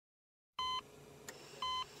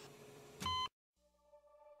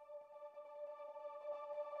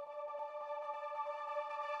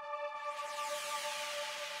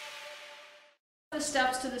the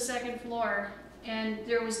steps to the second floor, and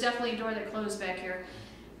there was definitely a door that closed back here.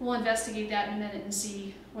 We'll investigate that in a minute and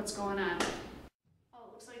see what's going on. Oh,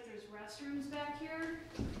 it looks like there's restrooms back here.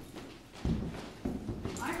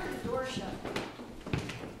 I heard a door shut.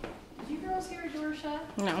 Did you girls hear a door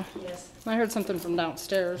shut? No. Yes. I heard something from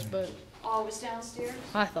downstairs, but Oh, it was downstairs?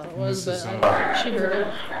 I thought it was, but This is, she heard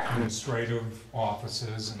it. administrative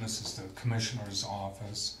offices, and this is the commissioner's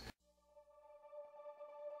office.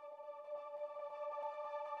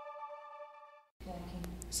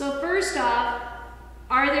 So first off,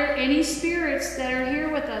 are there any spirits that are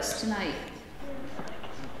here with us tonight?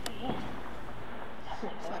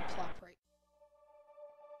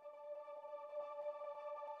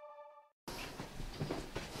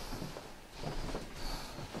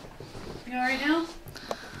 You all right now?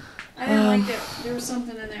 I didn't like that. There was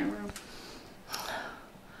something in that room.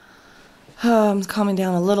 I'm calming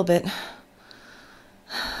down a little bit.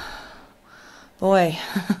 Boy,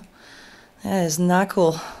 that is not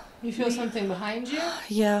cool. You feel something behind you?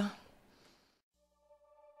 Yeah.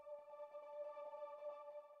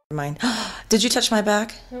 Never mind. Did you touch my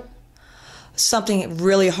back? Nope. Something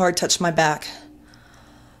really hard touched my back.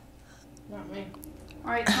 Not me.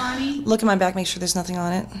 All right, Connie. Look at my back, make sure there's nothing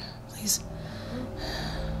on it, please.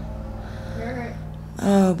 You're all right.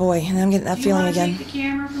 Oh boy, and I'm getting that feeling again. Do you want to take the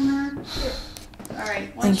camera from her? Sure. All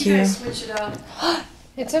right. Why don't Thank you you. guys switch it up?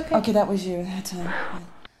 It's okay. Okay, that was you. That's